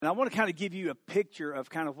And I want to kind of give you a picture of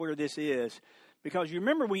kind of where this is. Because you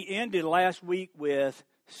remember we ended last week with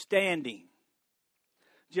standing.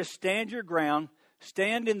 Just stand your ground.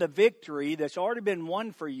 Stand in the victory that's already been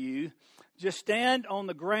won for you. Just stand on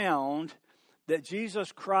the ground that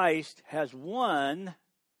Jesus Christ has won.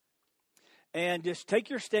 And just take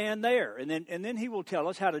your stand there. And then he will tell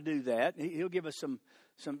us how to do that. He'll give us some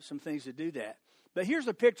things to do that. But here's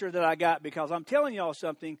the picture that I got, because I'm telling y'all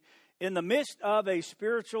something. In the midst of a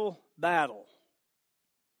spiritual battle,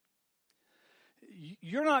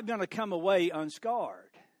 you're not going to come away unscarred.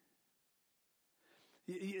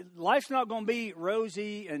 Life's not going to be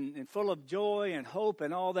rosy and full of joy and hope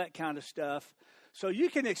and all that kind of stuff. So you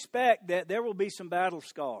can expect that there will be some battle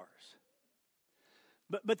scars.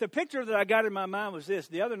 But the picture that I got in my mind was this.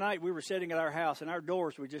 The other night we were sitting at our house and our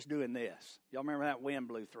doors were just doing this. Y'all remember that wind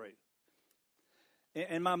blew through?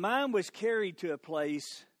 And my mind was carried to a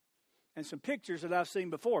place, and some pictures that I've seen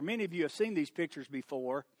before. Many of you have seen these pictures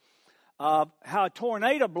before. How a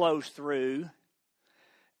tornado blows through.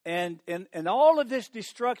 And all of this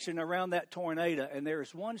destruction around that tornado, and there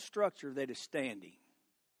is one structure that is standing.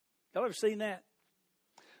 Y'all ever seen that?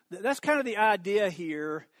 That's kind of the idea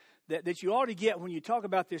here that you ought to get when you talk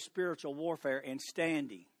about this spiritual warfare and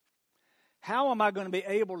standing. How am I going to be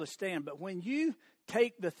able to stand? But when you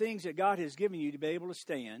take the things that God has given you to be able to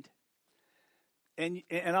stand, and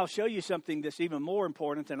I'll show you something that's even more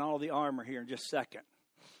important than all the armor here in just a second.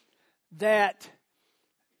 That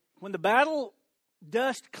when the battle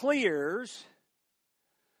dust clears,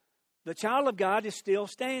 the child of God is still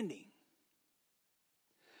standing.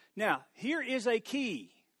 Now, here is a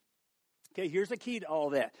key. Okay, here's the key to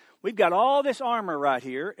all that. We've got all this armor right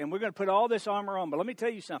here, and we're going to put all this armor on. But let me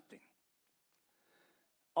tell you something.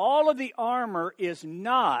 All of the armor is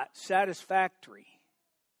not satisfactory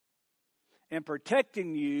in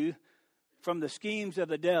protecting you from the schemes of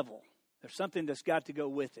the devil. There's something that's got to go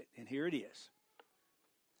with it, and here it is.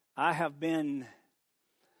 I have been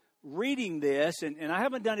reading this, and I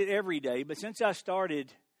haven't done it every day, but since I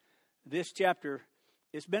started this chapter,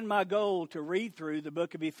 it's been my goal to read through the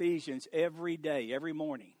book of Ephesians every day, every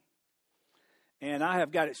morning. And I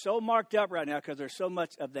have got it so marked up right now because there's so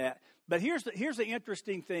much of that. But here's the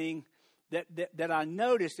interesting thing that I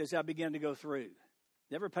noticed as I began to go through.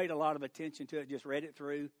 Never paid a lot of attention to it, just read it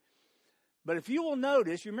through. But if you will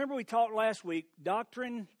notice, you remember we talked last week,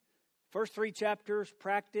 doctrine, first 3 chapters,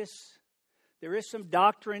 practice. There is some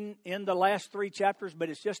doctrine in the last 3 chapters, but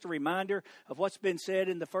it's just a reminder of what's been said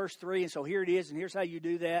in the first 3. And so here it is, and here's how you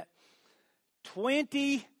do that.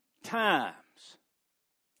 20 times.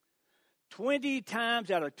 20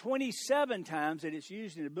 times out of 27 times that it's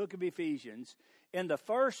used in the book of Ephesians, in the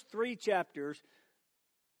first 3 chapters,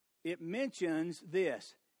 it mentions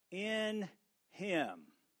this, in Him.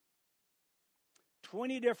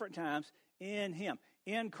 20 different times, in Him,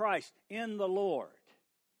 in Christ, in the Lord.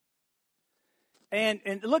 And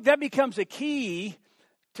look, that becomes a key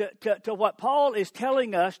to what Paul is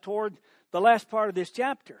telling us toward the last part of this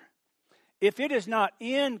chapter. If it is not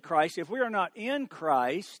in Christ, if we are not in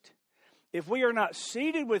Christ, if we are not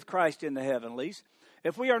seated with Christ in the heavenlies,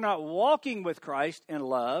 if we are not walking with Christ in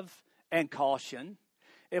love and caution,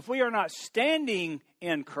 if we are not standing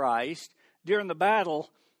in Christ during the battle,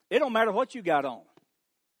 it don't matter what you got on.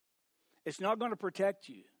 It's not going to protect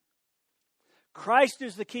you. Christ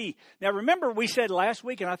is the key. Now remember, we said last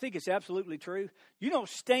week, and I think it's absolutely true, you don't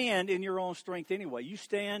stand in your own strength anyway. You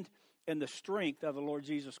stand in the strength of the Lord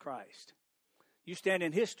Jesus Christ. You stand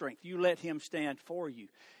in His strength. You let Him stand for you.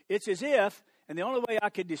 It's as if, and the only way I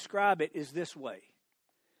could describe it is this way.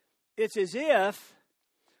 It's as if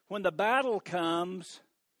when the battle comes,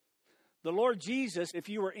 the Lord Jesus, if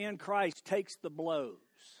you were in Christ, takes the blows.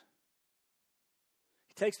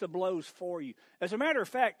 He takes the blows for you. As a matter of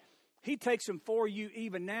fact, He takes them for you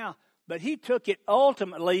even now, but He took it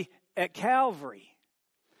ultimately at Calvary.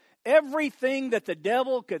 Everything that the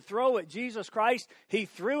devil could throw at Jesus Christ, He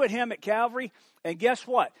threw at Him at Calvary. And guess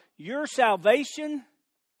what? Your salvation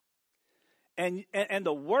and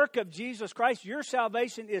the work of Jesus Christ, your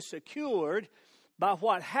salvation is secured by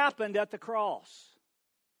what happened at the cross.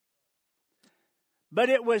 But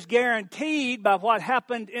it was guaranteed by what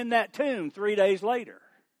happened in that tomb 3 days later.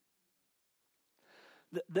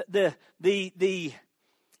 The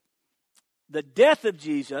death of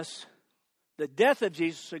Jesus,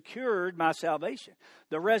 secured my salvation.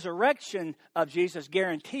 The resurrection of Jesus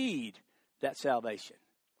guaranteed that salvation.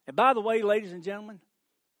 And by the way, ladies and gentlemen,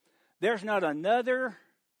 there's not another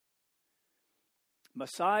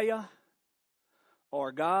Messiah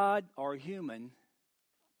or God or human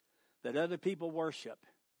that other people worship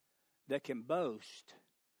that can boast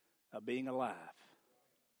of being alive.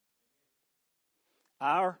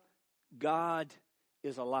 Our God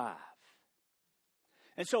is alive.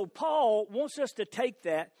 And so Paul wants us to take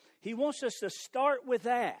that. He wants us to start with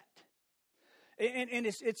that. And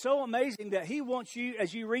it's so amazing that he wants you,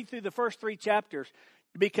 as you read through the first 3 chapters,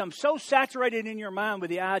 to become so saturated in your mind with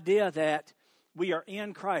the idea that we are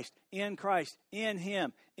in Christ, in Christ, in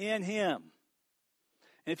Him, in Him.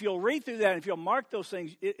 And if you'll read through that, and if you'll mark those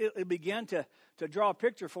things, it'll begin to draw a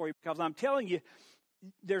picture for you. Because I'm telling you,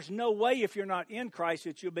 there's no way if you're not in Christ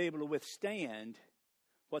that you'll be able to withstand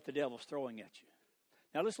what the devil's throwing at you.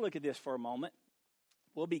 Now let's look at this for a moment.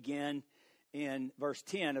 We'll begin in verse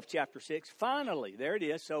 10 of chapter 6. Finally, there it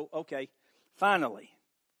is. So, okay, finally.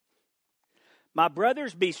 My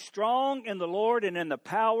brothers, be strong in the Lord and in the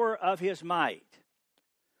power of His might.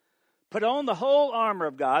 Put on the whole armor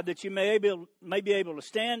of God that you may be able to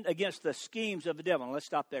stand against the schemes of the devil. Now, let's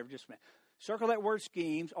stop there for just a minute. Circle that word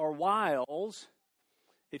schemes or wiles.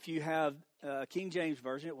 If you have a King James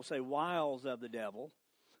Version, it will say wiles of the devil.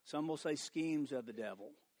 Some will say schemes of the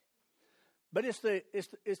devil. But it's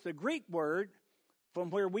the Greek word from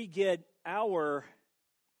where we get our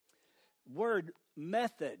word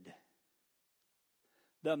method.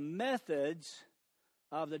 The methods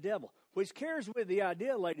of the devil. Which carries with the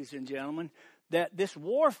idea, ladies and gentlemen, that this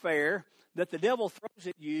warfare that the devil throws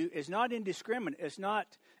at you is not indiscriminate. It's not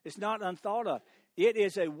unthought of. It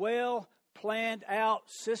is a well planned out,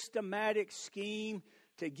 systematic scheme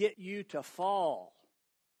to get you to fall,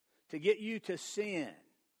 to get you to sin,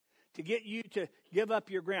 to get you to give up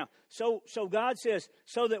your ground. So God says,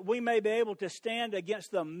 so that we may be able to stand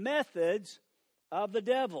against the methods of the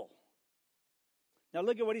devil. Now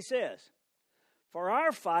look at what he says. For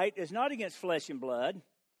our fight is not against flesh and blood,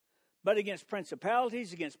 but against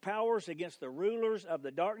principalities, against powers, against the rulers of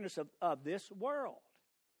the darkness of this world.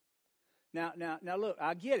 Now, look,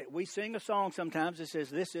 I get it. We sing a song sometimes that says,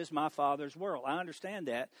 this is my Father's world. I understand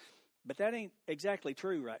that, but that ain't exactly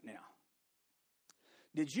true right now.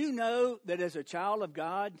 Did you know that as a child of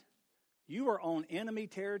God, you are on enemy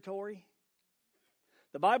territory?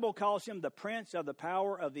 The Bible calls him the prince of the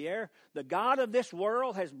power of the air. The God of this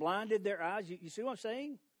world has blinded their eyes. You see what I'm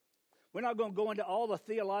saying? We're not going to go into all the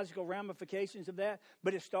theological ramifications of that,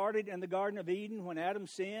 but it started in the Garden of Eden when Adam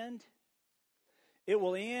sinned. It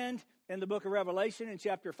will end in the book of Revelation in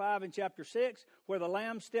chapter 5 and chapter 6, where the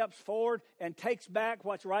Lamb steps forward and takes back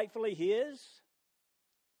what's rightfully his.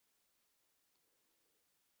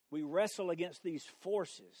 We wrestle against these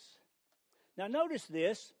forces. Now notice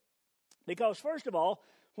this, because first of all,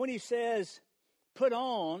 when he says put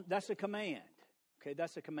on, that's a command. Okay,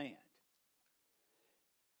 that's a command.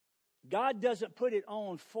 God doesn't put it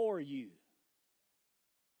on for you.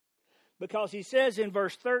 Because he says in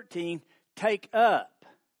verse 13, take up.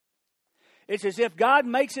 It's as if God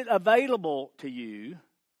makes it available to you,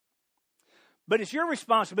 but it's your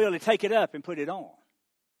responsibility to take it up and put it on.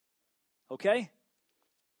 Okay?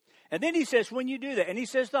 And then he says, when you do that, and he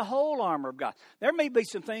says the whole armor of God. There may be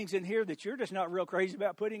some things in here that you're just not real crazy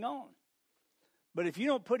about putting on. But if you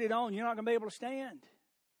don't put it on, you're not going to be able to stand.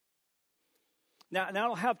 Now, I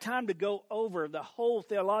don't have time to go over the whole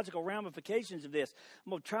theological ramifications of this. I'm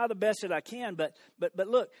going to try the best that I can, but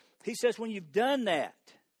look, he says when you've done that,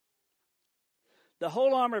 the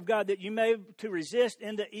whole armor of God that you may to resist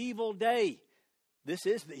in the evil day. This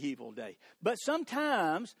is the evil day. But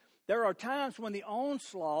sometimes there are times when the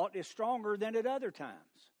onslaught is stronger than at other times.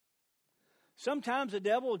 Sometimes the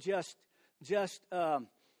devil just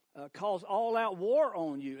cause all-out war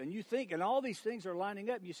on you, and you think, and all these things are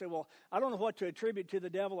lining up, and you say, well, I don't know what to attribute to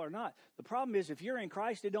the devil or not. The problem is, if you're in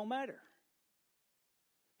Christ, it don't matter.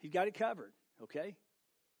 He's got it covered, okay?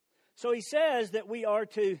 So he says that we are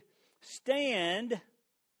to stand,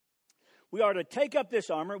 we are to take up this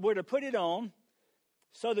armor, we're to put it on,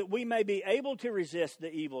 so that we may be able to resist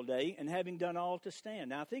the evil day, and having done all to stand.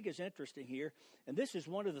 Now, I think it's interesting here, and this is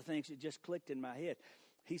one of the things that just clicked in my head.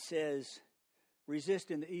 He says, resist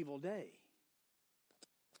in the evil day.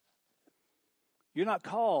 You're not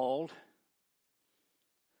called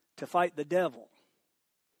to fight the devil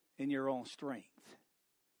in your own strength.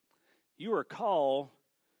 You are called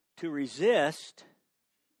to resist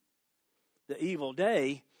the evil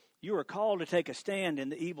day. You are called to take a stand in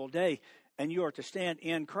the evil day, and you are to stand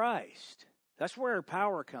in Christ. That's where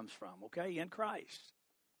power comes from, okay? In Christ.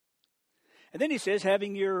 And then he says,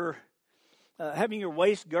 having your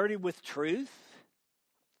waist girded with truth,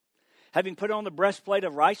 having put on the breastplate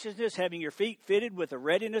of righteousness, having your feet fitted with the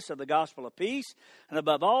readiness of the gospel of peace, and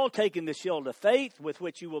above all, taking the shield of faith, with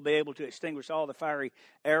which you will be able to extinguish all the fiery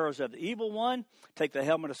arrows of the evil one. Take the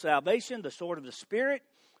helmet of salvation, the sword of the Spirit,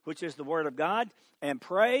 which is the word of God, and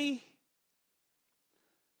pray.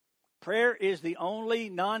 Prayer is the only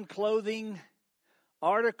non-clothing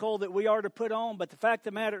article that we are to put on, but the fact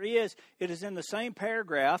of the matter is, it is in the same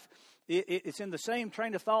paragraph. It's in the same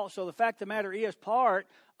train of thought. So the fact of the matter is, part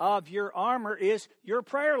of your armor is your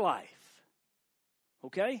prayer life.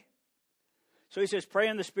 Okay? So he says, pray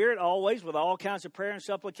in the Spirit always with all kinds of prayer and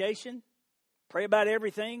supplication. Pray about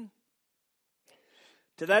everything.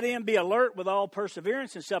 To that end, be alert with all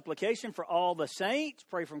perseverance and supplication for all the saints.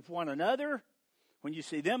 Pray for one another when you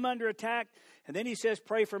see them under attack. And then he says,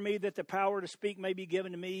 pray for me that the power to speak may be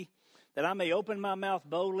given to me, that I may open my mouth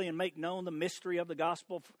boldly and make known the mystery of the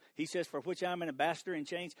gospel. He says, for which I am an ambassador in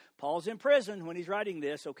chains. Paul's in prison when he's writing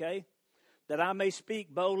this, okay? That I may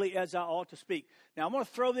speak boldly as I ought to speak. Now, I'm going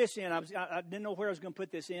to throw this in. I didn't know where I was going to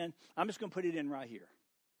put this in. I'm just going to put it in right here.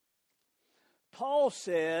 Paul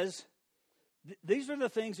says, these are the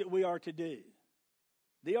things that we are to do.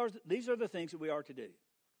 These are the things that we are to do.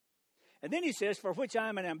 And then he says, for which I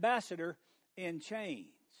am an ambassador in chains.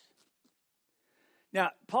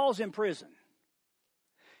 Now, Paul's in prison.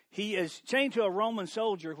 He is chained to a Roman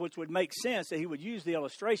soldier, which would make sense that he would use the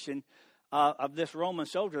illustration of this Roman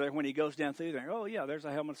soldier there when he goes down through there. Oh, yeah, there's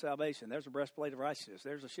a helmet of salvation. There's a breastplate of righteousness.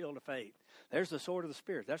 There's a shield of faith. There's the sword of the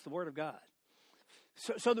Spirit. That's the Word of God.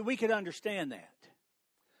 So that we could understand that.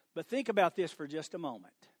 But think about this for just a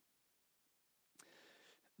moment.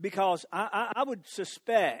 Because I would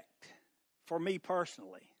suspect, for me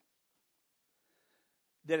personally,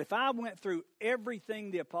 that if I went through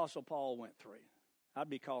everything the Apostle Paul went through, I'd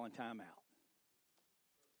be calling time out.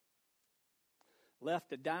 Left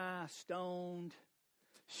to die, stoned,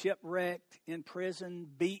 shipwrecked, in prison,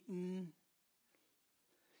 beaten.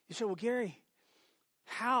 You say, well, Gary,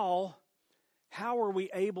 how are we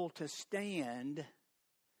able to stand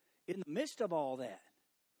in the midst of all that?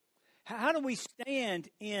 How do we stand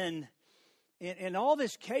in all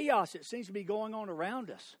this chaos that seems to be going on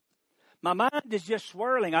around us? My mind is just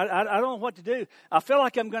swirling. I don't know what to do. I feel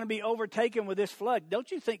like I'm going to be overtaken with this flood.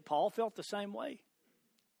 Don't you think Paul felt the same way?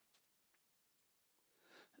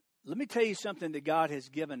 Let me tell you something that God has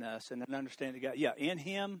given us and an understanding of God. Yeah, in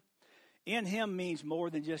Him means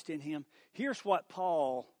more than just in Him. Here's the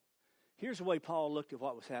way Paul looked at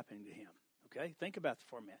what was happening to him. Okay, think about it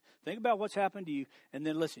for a minute. Think about what's happened to you, and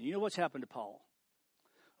then listen. You know what's happened to Paul?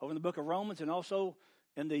 Over in the book of Romans and also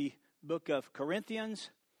in the book of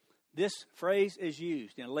Corinthians, this phrase is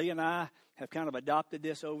used. And Lee and I have kind of adopted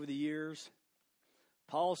this over the years.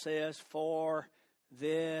 Paul says, for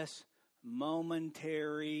this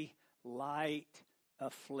momentary light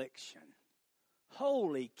affliction.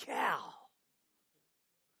 Holy cow.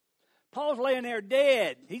 Paul's laying there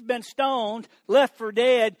dead. He's been stoned, left for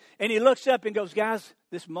dead, and he looks up and goes, guys,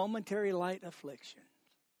 this momentary light affliction.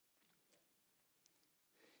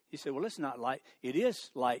 You say, well, it's not light. It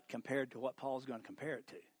is light compared to what Paul's going to compare it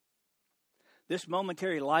to. This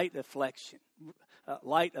momentary light affliction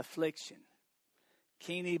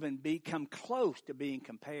can't even come close to being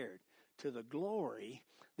compared to the glory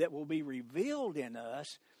that will be revealed in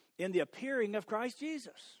us in the appearing of Christ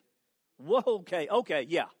Jesus. Whoa, okay,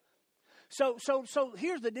 yeah. So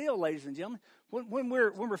here's the deal, ladies and gentlemen. When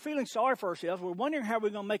we're feeling sorry for ourselves, we're wondering how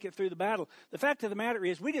we're going to make it through the battle. The fact of the matter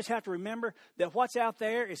is, we just have to remember that what's out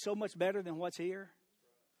there is so much better than what's here.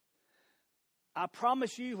 I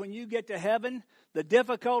promise you, when you get to heaven, the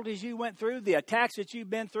difficulties you went through, the attacks that you've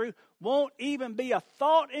been through, won't even be a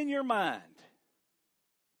thought in your mind.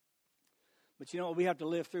 But you know what? We have to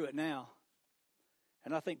live through it now.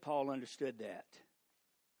 And I think Paul understood that.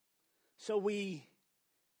 So we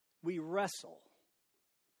wrestle.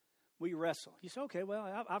 We wrestle. You say, okay,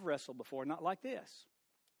 well, I've wrestled before. Not like this.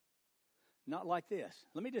 Not like this.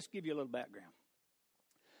 Let me just give you a little background.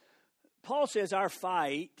 Paul says our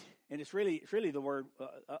fight, and it's really the word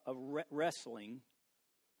of wrestling.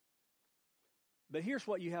 But here's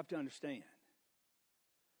what you have to understand.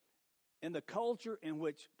 In the culture in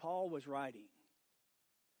which Paul was writing,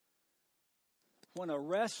 when a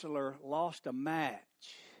wrestler lost a match,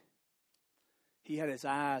 he had his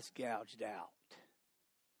eyes gouged out.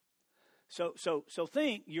 So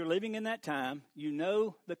think, you're living in that time, you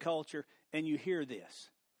know the culture, and you hear this.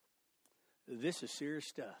 This is serious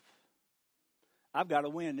stuff. I've got to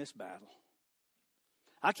win this battle.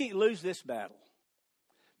 I can't lose this battle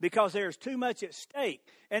because there's too much at stake.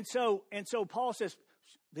 And so Paul says,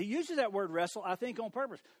 he uses that word wrestle, I think, on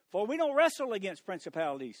purpose. For we don't wrestle against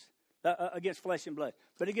principalities, against flesh and blood,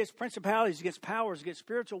 but against principalities, against powers, against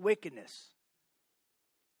spiritual wickedness.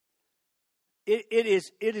 It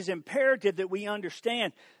is imperative that we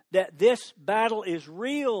understand that this battle is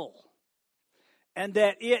real and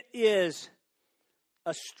that it is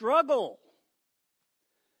a struggle.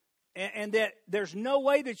 and that there's no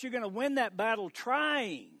way that you're going to win that battle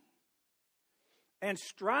trying and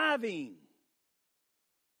striving.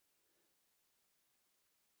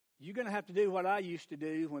 You're going to have to do what I used to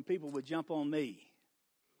do when people would jump on me.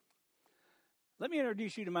 Let me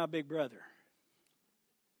introduce you to my big brother.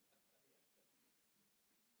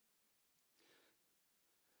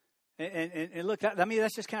 And look, I mean,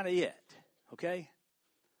 that's just kind of it, okay?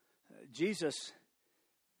 Jesus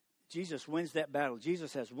wins that battle.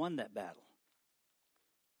 Jesus has won that battle.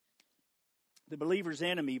 The believer's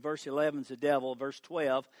enemy, verse 11, is the devil. Verse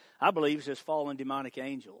 12, I believe, is his fallen demonic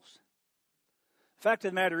angels. The fact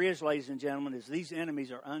of the matter is, ladies and gentlemen, is these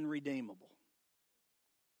enemies are unredeemable.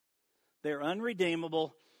 They're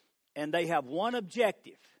unredeemable, and they have one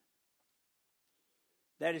objective.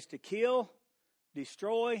 That is to kill,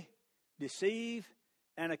 destroy, deceive,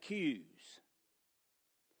 and accuse.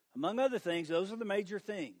 Among other things, those are the major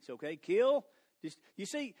things, okay? Kill. You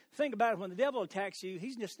see, think about it. When the devil attacks you,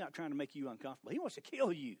 he's just not trying to make you uncomfortable. He wants to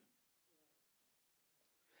kill you.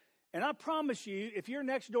 And I promise you, if your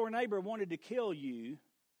next door neighbor wanted to kill you,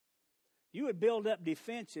 you would build up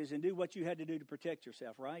defenses and do what you had to do to protect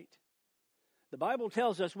yourself, right? The Bible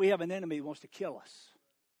tells us we have an enemy who wants to kill us.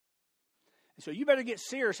 And so you better get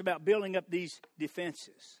serious about building up these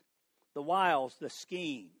defenses, the wiles, the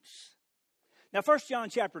schemes. Now, 1 John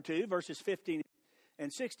chapter 2, verses 15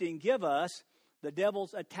 and 16 give us the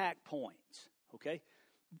devil's attack points, okay?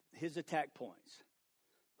 His attack points.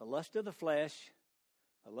 The lust of the flesh,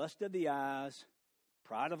 the lust of the eyes,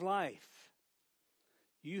 pride of life.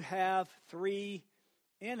 You have three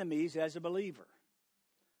enemies as a believer.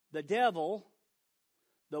 The devil,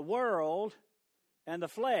 the world, and the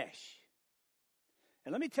flesh.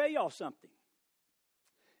 And let me tell y'all something.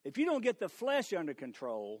 If you don't get the flesh under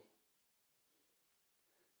control,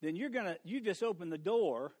 then you just open the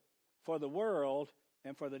door for the world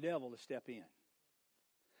and for the devil to step in.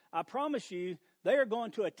 I promise you, they are going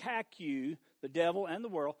to attack you, the devil and the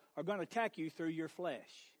world are going to attack you through your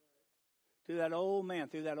flesh, through that old man,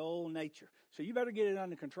 through that old nature. So you better get it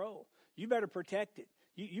under control. You better protect it.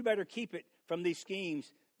 You better keep it from these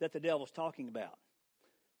schemes that the devil's talking about.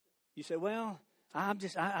 You say, well, I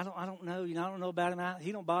don't know. I don't know about him.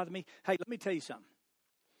 He don't bother me. Hey, let me tell you something.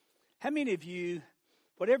 How many of you,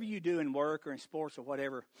 whatever you do in work or in sports or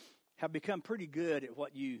whatever, have become pretty good at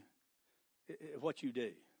what you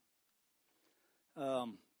do?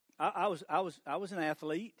 I was an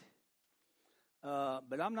athlete,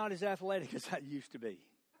 but I'm not as athletic as I used to be.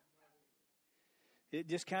 It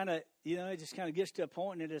just kind of, gets to a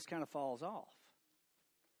point and it just kind of falls off.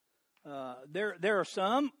 There are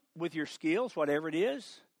some with your skills, whatever it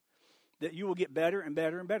is, that you will get better and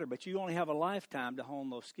better and better, but you only have a lifetime to hone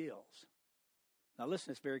those skills. Now listen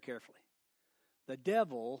to this very carefully. The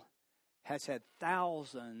devil has had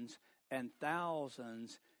thousands and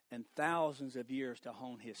thousands and thousands of years to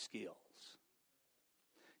hone his skills.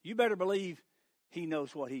 You better believe he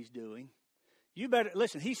knows what he's doing. You better,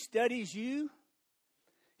 listen, he studies you.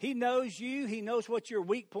 He knows you. He knows what your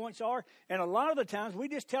weak points are. And a lot of the times we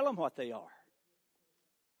just tell him what they are.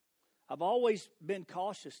 I've always been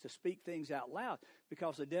cautious to speak things out loud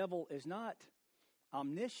because the devil is not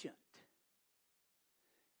omniscient.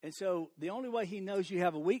 And so the only way he knows you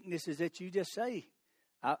have a weakness is that you just say,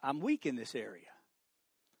 I'm weak in this area.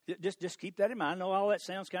 Just keep that in mind. I know all that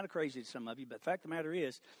sounds kind of crazy to some of you, but the fact of the matter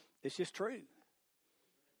is, it's just true.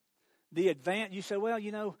 You say,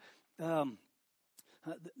 well,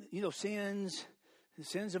 sins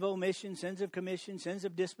of omission, sins of commission, sins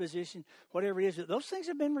of disposition, whatever it is, those things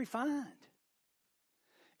have been refined.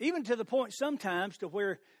 Even to the point sometimes to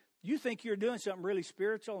where you think you're doing something really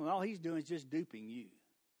spiritual and all he's doing is just duping you.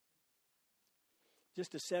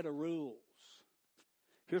 Just a set of rules.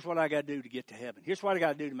 Here's what I got to do to get to heaven. Here's what I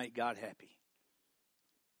got to do to make God happy.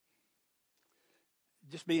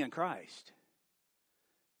 Just be in Christ.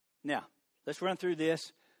 Now, let's run through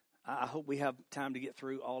this. I hope we have time to get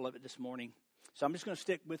through all of it this morning. So I'm just going to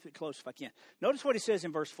stick with it close if I can. Notice what he says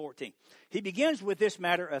in verse 14. He begins with this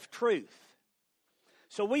matter of truth.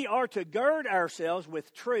 So we are to gird ourselves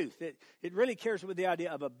with truth. It really carries with the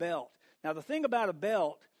idea of a belt. Now, the thing about a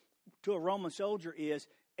belt to a Roman soldier is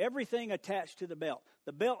everything attached to the belt.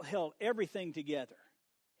 The belt held everything together.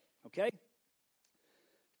 Okay?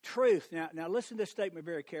 Truth. Now listen to this statement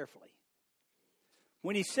very carefully.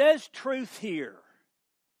 When he says truth here,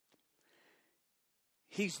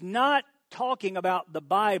 he's not talking about the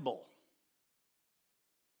Bible.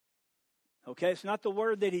 Okay, it's not the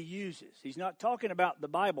word that he uses. He's not talking about the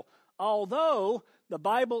Bible, although the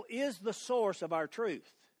Bible is the source of our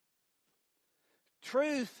truth.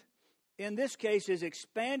 Truth, in this case, is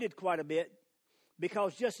expanded quite a bit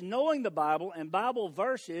because just knowing the Bible and Bible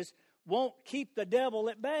verses won't keep the devil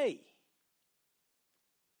at bay.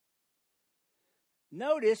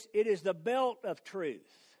 Notice it is the belt of truth.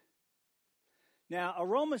 Now, a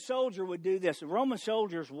Roman soldier would do this. The Roman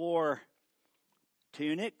soldiers wore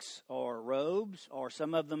tunics or robes, or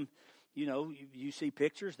some of them, you see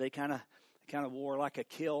pictures, they kind of wore like a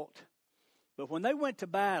kilt. But when they went to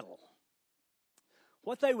battle,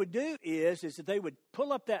 what they would do is that they would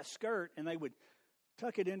pull up that skirt and they would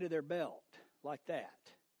tuck it into their belt like that.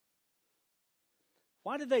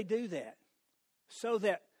 Why did they do that? So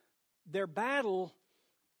that their battle,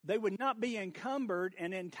 they would not be encumbered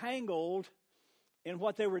and entangled in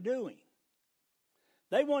what they were doing.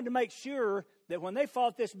 They wanted to make sure that when they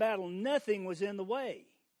fought this battle, nothing was in the way.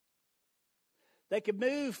 They could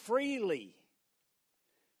move freely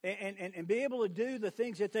and be able to do the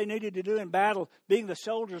things that they needed to do in battle, being the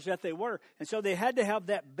soldiers that they were. And so they had to have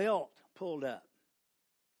that belt pulled up.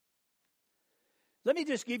 Let me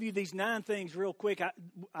just give you these 9 things real quick.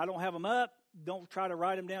 I don't have them up. Don't try to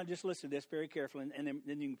write them down. Just listen to this very carefully, and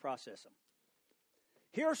then you can process them.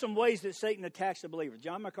 Here are some ways that Satan attacks the believer.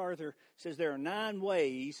 John MacArthur says there are 9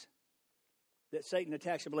 ways that Satan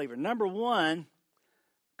attacks the believer. Number 1,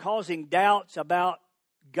 causing doubts about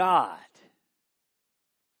God.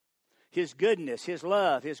 His goodness, His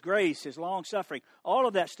love, His grace, His long-suffering, all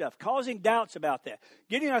of that stuff. Causing doubts about that.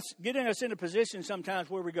 Getting us in a position sometimes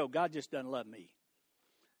where we go, God just doesn't love me.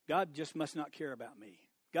 God just must not care about me.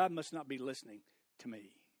 God must not be listening to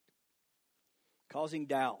me. Causing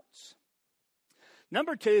doubts.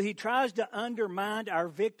 Number 2, he tries to undermine our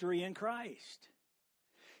victory in Christ.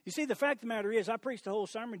 You see, the fact of the matter is, I preached a whole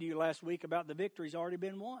sermon to you last week about the victory's already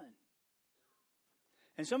been won.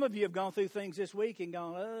 And some of you have gone through things this week and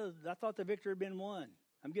gone, oh, I thought the victory had been won.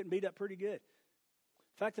 I'm getting beat up pretty good.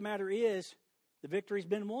 The fact of the matter is, the victory's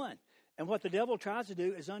been won. And what the devil tries to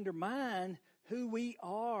do is undermine who we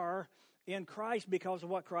are in Christ because of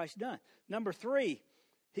what Christ done. Number 3,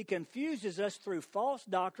 he confuses us through false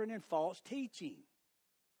doctrine and false teaching.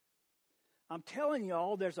 I'm telling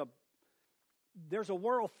y'all, there's a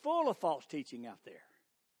world full of false teaching out there.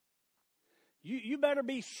 You better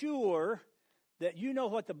be sure that you know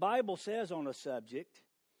what the Bible says on a subject.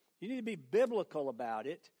 You need to be biblical about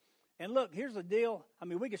it. And look, here's the deal. I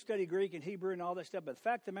mean, we can study Greek and Hebrew and all that stuff, but the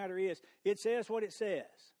fact of the matter is, it says what it says.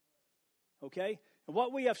 Okay? And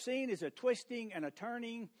what we have seen is a twisting and a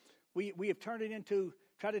turning. We have tried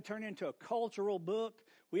to turn it into a cultural book.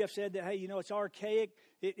 We have said that, hey, it's archaic.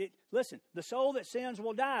 Listen, the soul that sins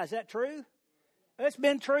will die. Is that true? It's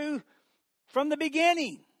been true from the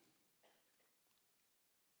beginning.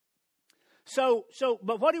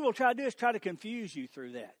 But what he will try to do is try to confuse you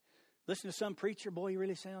through that. Listen to some preacher, boy, he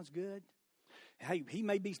really sounds good. Hey, he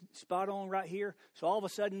may be spot on right here. So all of a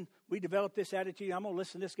sudden, we develop this attitude. I'm going to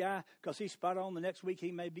listen to this guy because he's spot on. The next week,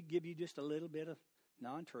 he may give you just a little bit of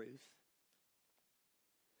non-truth.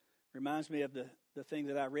 Reminds me of the thing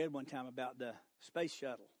that I read one time about the space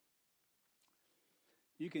shuttle.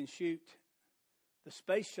 You can shoot the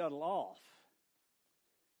space shuttle off.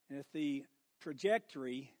 And if the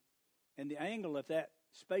trajectory and the angle of that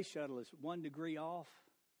space shuttle is 1 degree off,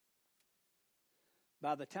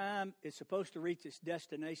 by the time it's supposed to reach its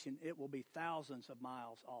destination, it will be thousands of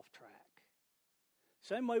miles off track.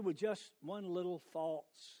 Same way with just one little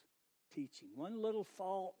false teaching, one little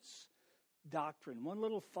false doctrine, one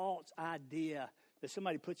little false idea that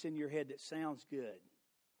somebody puts in your head that sounds good.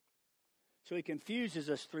 So he confuses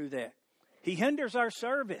us through that. He hinders our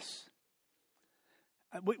service.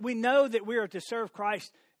 We know that we are to serve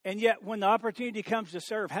Christ, and yet when the opportunity comes to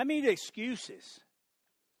serve, how many excuses?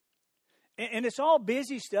 And it's all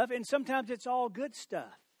busy stuff, and sometimes it's all good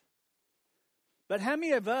stuff. But how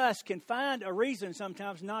many of us can find a reason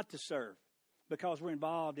sometimes not to serve because we're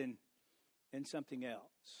involved in something else?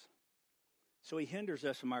 So he hinders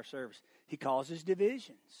us from our service. He causes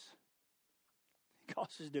divisions. He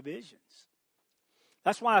causes divisions.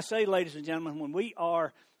 That's why I say, ladies and gentlemen, when we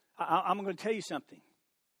are, I'm going to tell you something.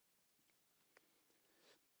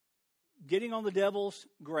 Getting on the devil's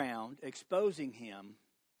ground, exposing him,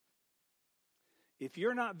 if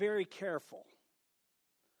you're not very careful,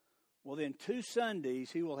 well, then 2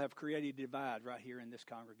 Sundays he will have created a divide right here in this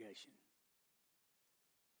congregation.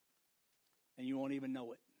 And you won't even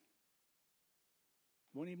know it.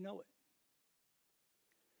 Won't even know it.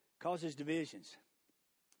 Causes divisions.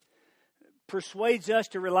 Persuades us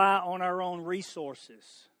to rely on our own resources.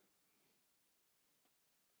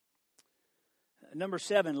 Number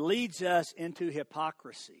 7, leads us into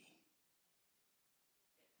hypocrisy.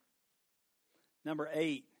 Number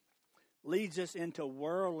 8, leads us into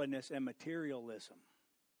worldliness and materialism.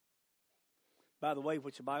 by the way,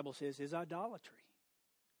 which the Bible says is idolatry.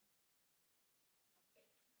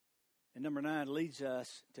 And number 9 leads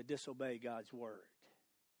us to disobey God's word.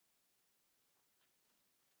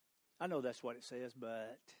 I know that's what it says,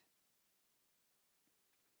 but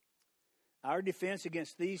our defense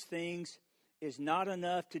against these things is not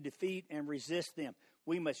enough to defeat and resist them.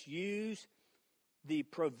 We must use the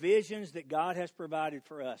provisions that God has provided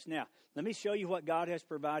for us. Now, let me show you what God has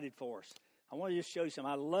provided for us. I want to just show you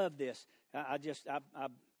something. I love this. I just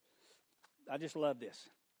love this.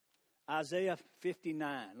 Isaiah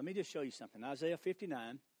 59. Let me just show you something. Isaiah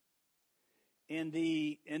 59.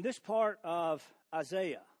 In this part of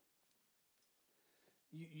Isaiah,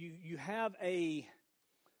 you have a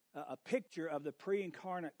picture of the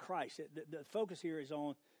pre-incarnate Christ. The focus here is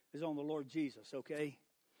on the Lord Jesus, okay?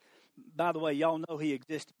 By the way, y'all know he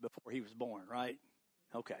existed before he was born, right?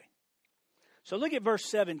 Okay. So look at verse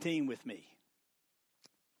 17 with me.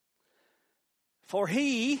 For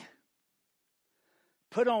he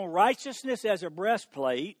put on righteousness as a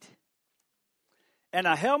breastplate and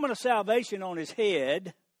a helmet of salvation on his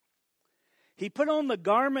head. He put on the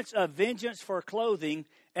garments of vengeance for clothing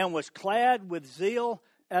and was clad with zeal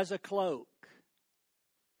as a cloak.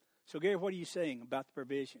 So, Gary, what are you saying about the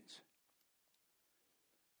provisions?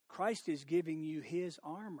 Christ is giving you his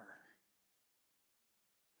armor.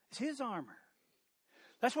 It's his armor.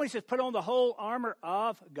 That's why he says, put on the whole armor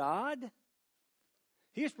of God.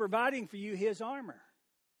 He is providing for you his armor.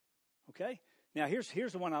 Okay? Now,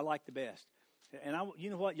 here's the one I like the best. And you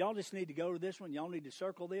know what? Y'all just need to go to this one. Y'all need to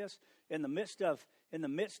circle this. In the midst of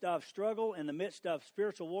struggle, in the midst of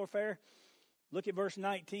spiritual warfare, look at verse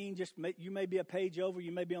 19. You may be a page over.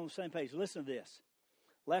 You may be on the same page. Listen to this.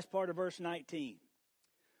 Last part of verse 19.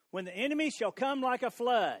 When the enemy shall come like a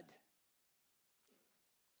flood,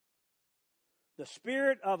 the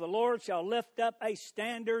Spirit of the Lord shall lift up a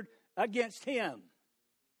standard against him.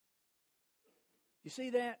 You see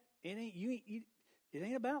that? It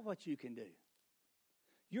ain't about what you can do.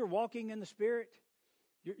 You're walking in the Spirit.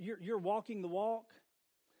 You're walking the walk.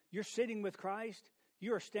 You're sitting with Christ.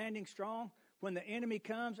 You are standing strong. When the enemy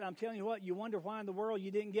comes, I'm telling you what, you wonder why in the world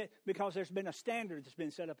you didn't get, because there's been a standard that's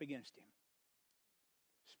been set up against him.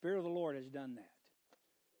 Spirit of the Lord has done that.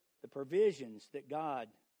 The provisions that God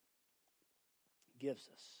gives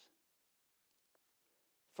us.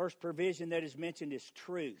 First provision that is mentioned is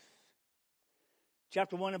truth.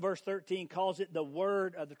 Chapter 1 and verse 13 calls it the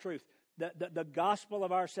word of the truth, the gospel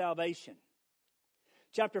of our salvation.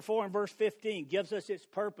 Chapter 4 and verse 15 gives us its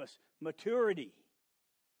purpose, maturity.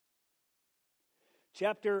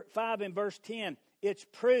 Chapter 5 and verse 10, it's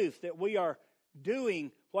proof that we are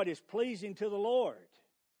doing what is pleasing to the Lord.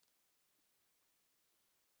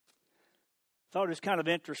 Thought it was kind of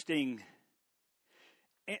interesting,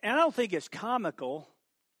 and I don't think it's comical,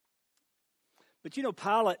 but you know,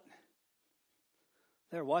 Pilate,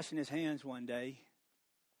 they were washing his hands one day,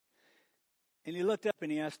 and he looked up and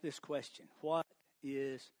he asked this question: what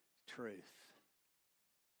is truth?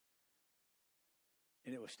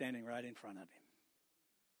 And it was standing right in front of him.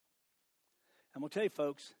 I'm going to tell you,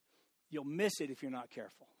 folks, you'll miss it if you're not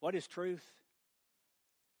careful. What is truth?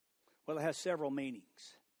 Well, it has several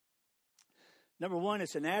meanings. Number one,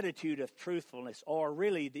 it's an attitude of truthfulness, or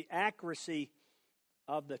really the accuracy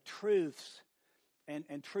of the truths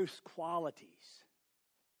and truth's qualities.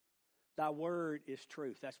 Thy word is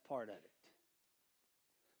truth. That's part of it.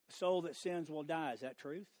 The soul that sins will die. Is that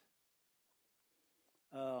truth?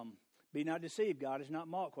 Be not deceived. God is not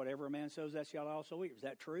mocked. Whatever a man sows, that shall also reap. Is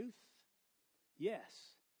that truth? Yes.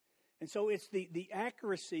 And so it's the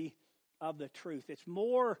accuracy of the truth. It's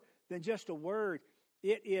more than just a word.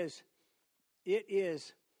 It is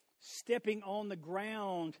stepping on the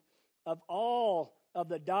ground of all of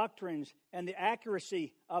the doctrines and the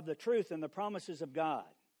accuracy of the truth and the promises of God.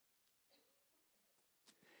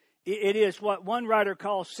 It is what one writer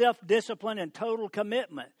calls self-discipline and total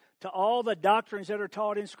commitment to all the doctrines that are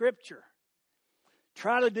taught in Scripture.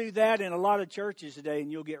 Try to do that in a lot of churches today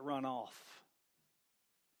and you'll get run off.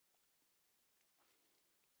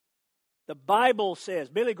 The Bible says,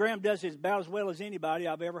 Billy Graham does this about as well as anybody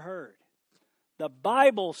I've ever heard. The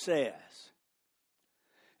Bible says,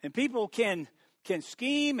 and people can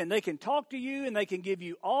scheme and they can talk to you and they can give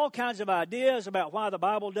you all kinds of ideas about why the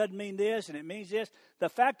Bible doesn't mean this and it means this. The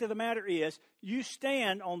fact of the matter is, you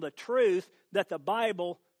stand on the truth that the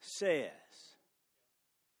Bible says.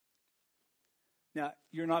 Now,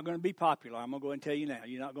 you're not going to be popular. I'm going to go ahead and tell you now.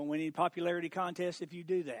 You're not going to win any popularity contests if you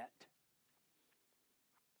do that.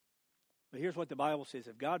 But here's what the Bible says.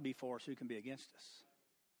 If God be for us, who can be against us?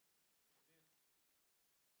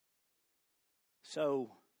 So,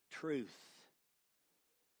 truth.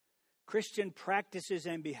 Christian practices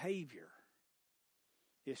and behavior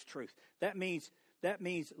is truth. That means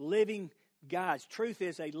living guides. Truth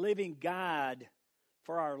is a living guide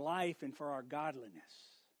for our life and for our godliness.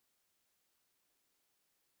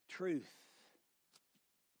 Truth.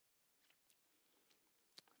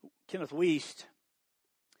 Kenneth Wuest,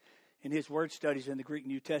 in his word studies in the Greek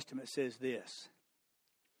New Testament, says this: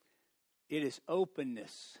 it is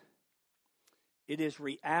openness. It is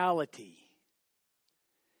reality.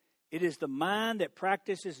 It is the mind that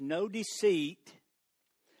practices no deceit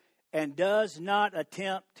and does not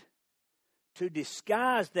attempt to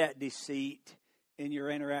disguise that deceit in your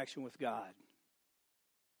interaction with God.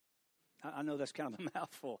 I know that's kind of a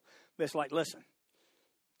mouthful, but it's like, listen,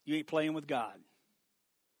 you ain't playing with God.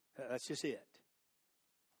 That's just it.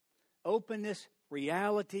 Openness,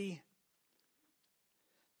 reality,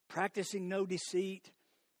 practicing no deceit,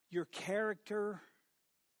 your character.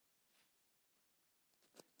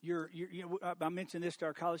 I mentioned this to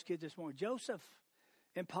our college kids this morning. Joseph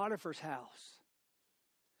in Potiphar's house.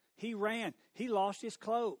 He ran. He lost his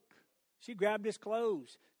cloak. She grabbed his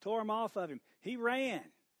clothes, tore them off of him. He ran.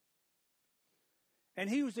 And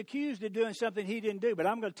he was accused of doing something he didn't do. But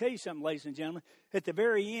I'm going to tell you something, ladies and gentlemen. At the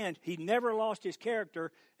very end, he never lost his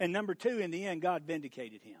character. And number two, in the end, God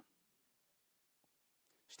vindicated him.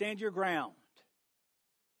 Stand your ground.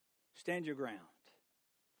 Stand your ground.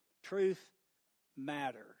 Truth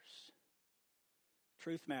matters.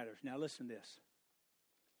 Truth matters. Now listen to this.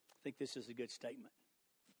 I think this is a good statement.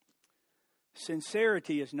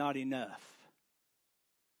 Sincerity is not enough.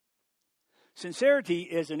 Sincerity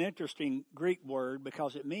is an interesting Greek word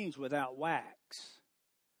because it means without wax.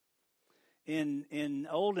 In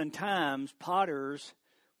olden times, potters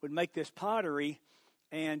would make this pottery,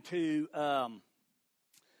 and to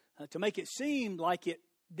make it seem like it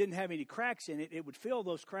didn't have any cracks in it, it would fill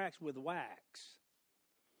those cracks with wax.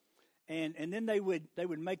 And then they would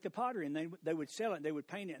make the pottery, and they would sell it, and they would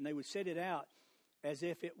paint it, and they would set it out as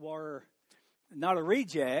if it were not a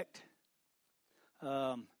reject,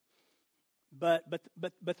 but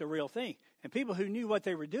the real thing. And people who knew what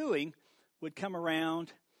they were doing would come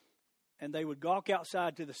around, and they would gawk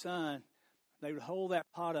outside to the sun. They would hold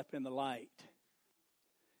that pot up in the light,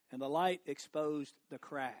 and the light exposed the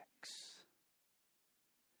cracks.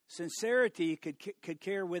 Sincerity could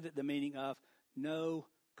carry with it the meaning of no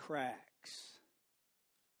cracks.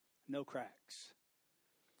 No cracks.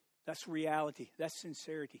 That's reality. That's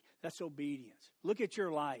sincerity. That's obedience. Look at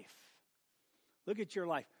your life. Look at your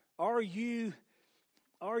life. Are you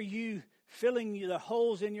filling the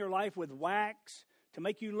holes in your life with wax to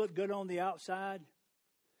make you look good on the outside?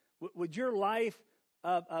 Would your life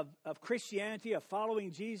of Christianity, of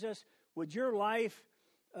following Jesus, would your life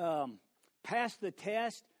pass the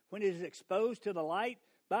test when it is exposed to the light?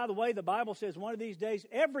 By the way, the Bible says one of these days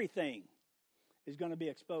everything is going to be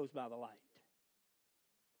exposed by the light.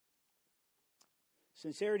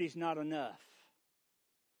 Sincerity is not enough.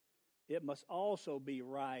 It must also be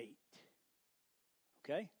right.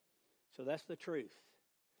 Okay? So that's the truth.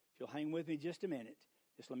 If you'll hang with me just a minute,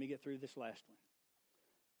 just let me get through this last one.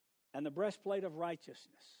 And the breastplate of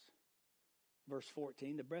righteousness. Verse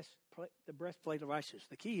 14, the breastplate of righteousness.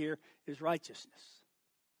 The key here is righteousness.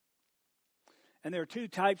 And there are two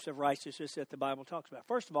types of righteousness that the Bible talks about.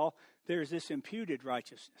 First of all, there is this imputed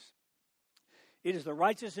righteousness. It is the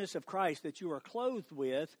righteousness of Christ that you are clothed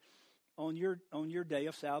with on your day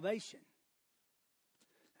of salvation.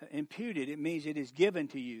 Imputed, it means it is given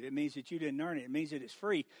to you. It means that you didn't earn it. It means that it's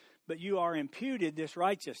free. But you are imputed this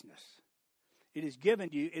righteousness. It is given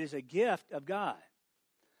to you. It is a gift of God.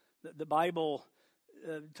 The Bible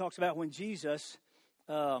talks about when Jesus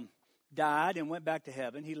died and went back to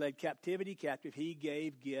heaven. He led captivity captive. He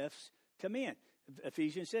gave gifts to men.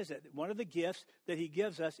 Ephesians says that one of the gifts that he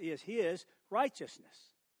gives us is his righteousness.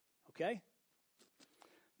 Okay?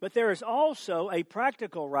 But there is also a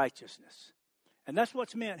practical righteousness. And that's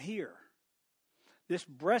what's meant here. This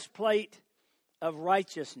breastplate of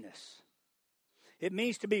righteousness. It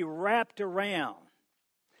means to be wrapped around.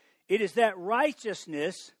 It is that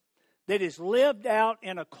righteousness that is lived out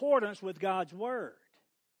in accordance with God's Word.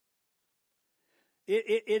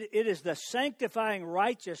 It is the sanctifying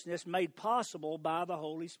righteousness made possible by the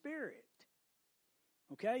Holy Spirit.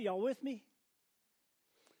 Okay, y'all with me?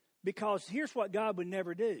 Because here's what God would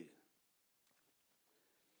never do.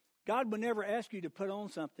 God would never ask you to put on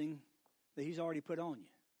something that He's already put on you.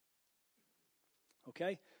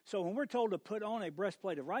 Okay? So when we're told to put on a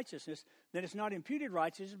breastplate of righteousness, then it's not imputed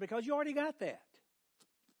righteousness because you already got that.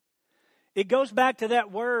 It goes back to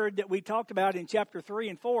that word that we talked about in chapter 3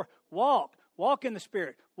 and 4. Walk. Walk in the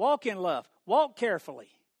Spirit. Walk in love. Walk carefully.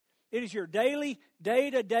 It is your daily,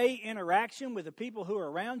 day-to-day interaction with the people who are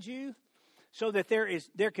around you so that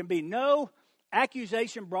there can be no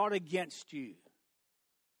accusation brought against you.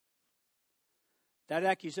 That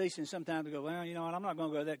accusation sometimes we go, well, you know what, I'm not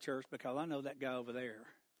going to go to that church because I know that guy over there.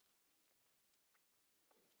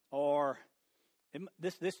 Or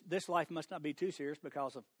this life must not be too serious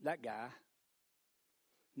because of that guy.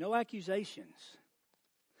 No accusations.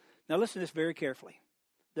 Now listen to this very carefully.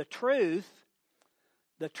 The truth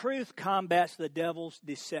combats the devil's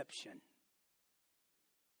deception.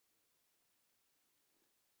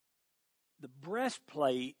 The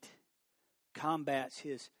breastplate combats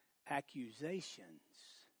his accusations.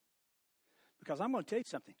 Because I'm going to tell you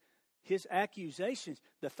something. His accusations,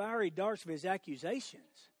 the fiery darts of his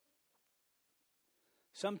accusations,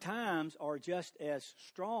 sometimes are just as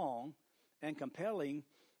strong and compelling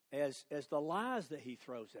as the lies that he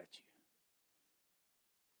throws at you.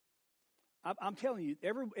 I'm telling you,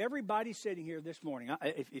 everybody sitting here this morning,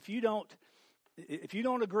 if you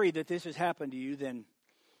don't agree that this has happened to you, then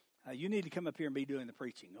you need to come up here and be doing the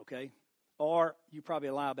preaching, okay? Or you probably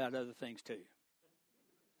lie about other things too.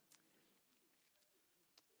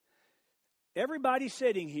 Everybody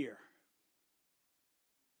sitting here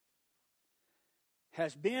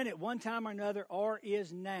has been at one time or another or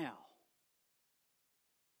is now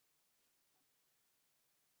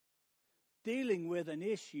dealing with an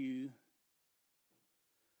issue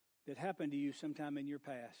that happened to you sometime in your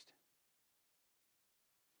past.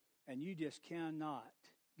 And you just cannot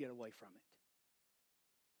get away from it.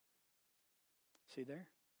 See there?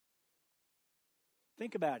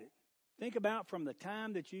 Think about it. Think about from the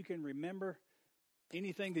time that you can remember,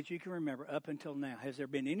 anything that you can remember up until now. Has there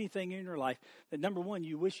been anything in your life that, number one,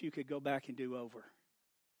 you wish you could go back and do over?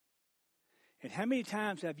 And how many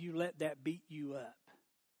times have you let that beat you up?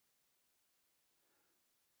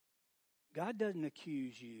 God doesn't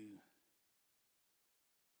accuse you.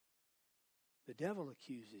 The devil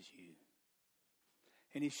accuses you.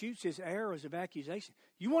 And he shoots his arrows of accusation.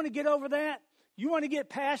 You want to get over that? You want to get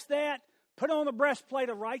past that? Put on the breastplate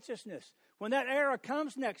of righteousness. When that arrow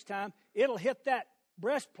comes next time, it'll hit that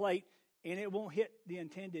breastplate and it won't hit the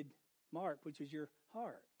intended mark, which is your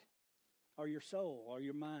heart or your soul or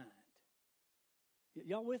your mind.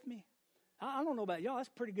 Y'all with me? I don't know about y'all. That's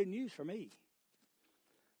pretty good news for me.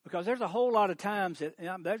 Because there's a whole lot of times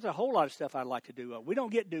there's a whole lot of stuff I'd like to do over. We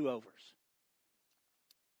don't get do-overs.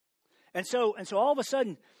 And so all of a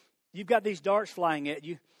sudden, you've got these darts flying at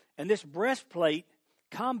you, and this breastplate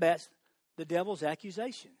combats the devil's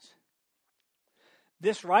accusations.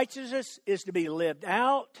 This righteousness is to be lived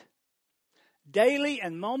out daily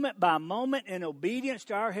and moment by moment in obedience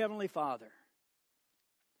to our Heavenly Father.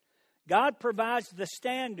 God provides the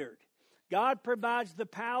standard. God provides the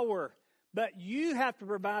power. But you have to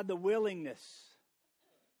provide the willingness.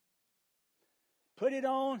 Put it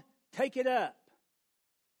on, take it up.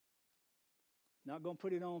 Not going to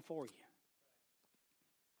put it on for you.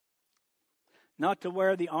 Not to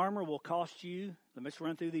wear the armor will cost you, let me just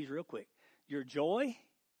run through these real quick. Your joy.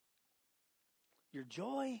 Your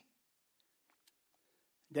joy.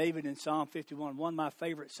 David in Psalm 51, one of my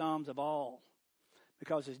favorite Psalms of all.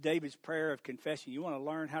 Because it's David's prayer of confession. You want to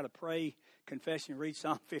learn how to pray confession, read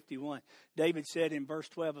Psalm 51. David said in verse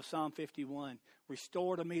 12 of Psalm 51,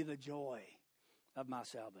 restore to me the joy of my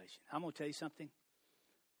salvation. I'm going to tell you something.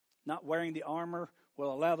 Not wearing the armor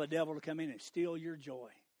will allow the devil to come in and steal your joy.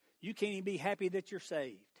 You can't even be happy that you're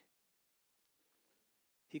saved.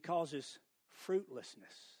 He causes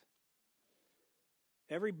fruitlessness.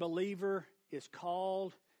 Every believer is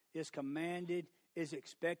called, is commanded, is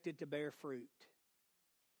expected to bear fruit.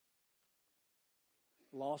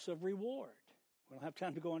 Loss of reward. We don't have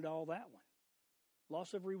time to go into all that one.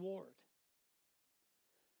 Loss of reward.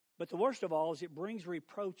 But the worst of all is it brings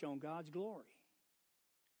reproach on God's glory.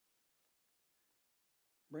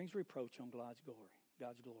 Brings reproach on God's glory.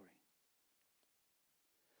 God's glory.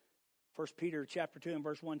 1 Peter chapter 2 and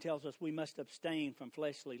verse 1 tells us we must abstain from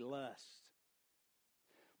fleshly lusts.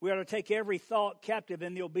 We are to take every thought captive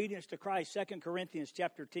in the obedience to Christ. 2 Corinthians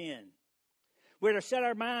chapter 10. We're to set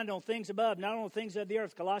our mind on things above, not on things of the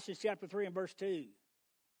earth. Colossians chapter 3 and verse 2.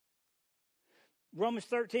 Romans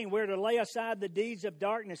 13, we're to lay aside the deeds of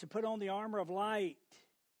darkness and put on the armor of light.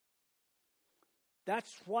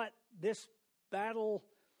 That's what this battle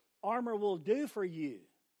armor will do for you.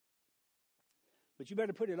 But you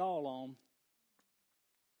better put it all on.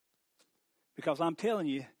 Because I'm telling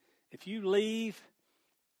you, if you leave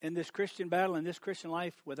in this Christian battle, in this Christian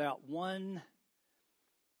life, without one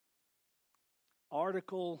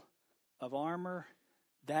article of armor,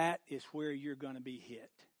 that is where you're going to be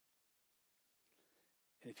hit.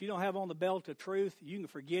 And if you don't have on the belt of truth, you can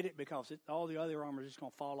forget it because all the other armor is just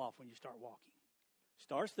going to fall off when you start walking.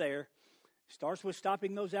 Starts there. Starts with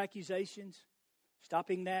stopping those accusations,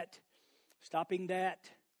 stopping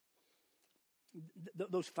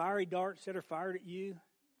those fiery darts that are fired at you.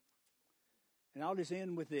 And I'll just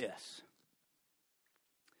end with this.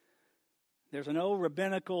 There's an old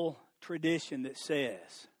rabbinical tradition that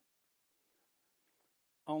says,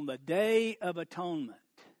 on the Day of Atonement,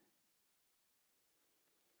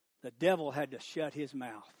 the devil had to shut his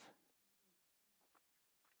mouth.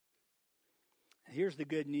 Here's the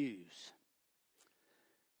good news.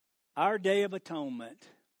 Our Day of Atonement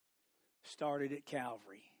started at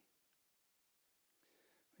Calvary.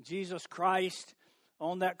 Jesus Christ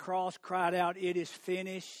on that cross cried out, "It is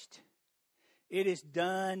finished. It is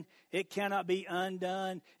done. It cannot be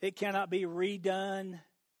undone. It cannot be redone.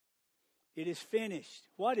 It is finished."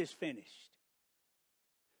 What is finished?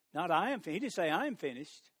 Not I am finished. He didn't say I am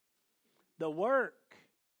finished. The work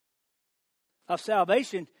of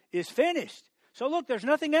salvation is finished. So look, there's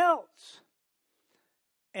nothing else.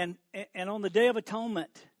 And on the Day of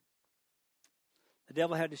Atonement, the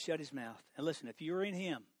devil had to shut his mouth. And listen, if you are in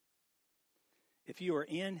Him,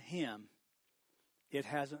 it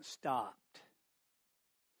hasn't stopped.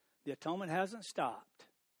 The atonement hasn't stopped.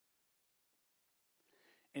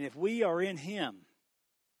 And if we are in Him,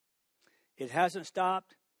 it hasn't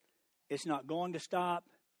stopped, it's not going to stop,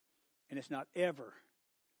 and it's not ever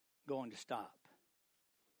going to stop.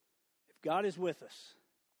 If God is with us,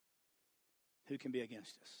 who can be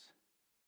against us?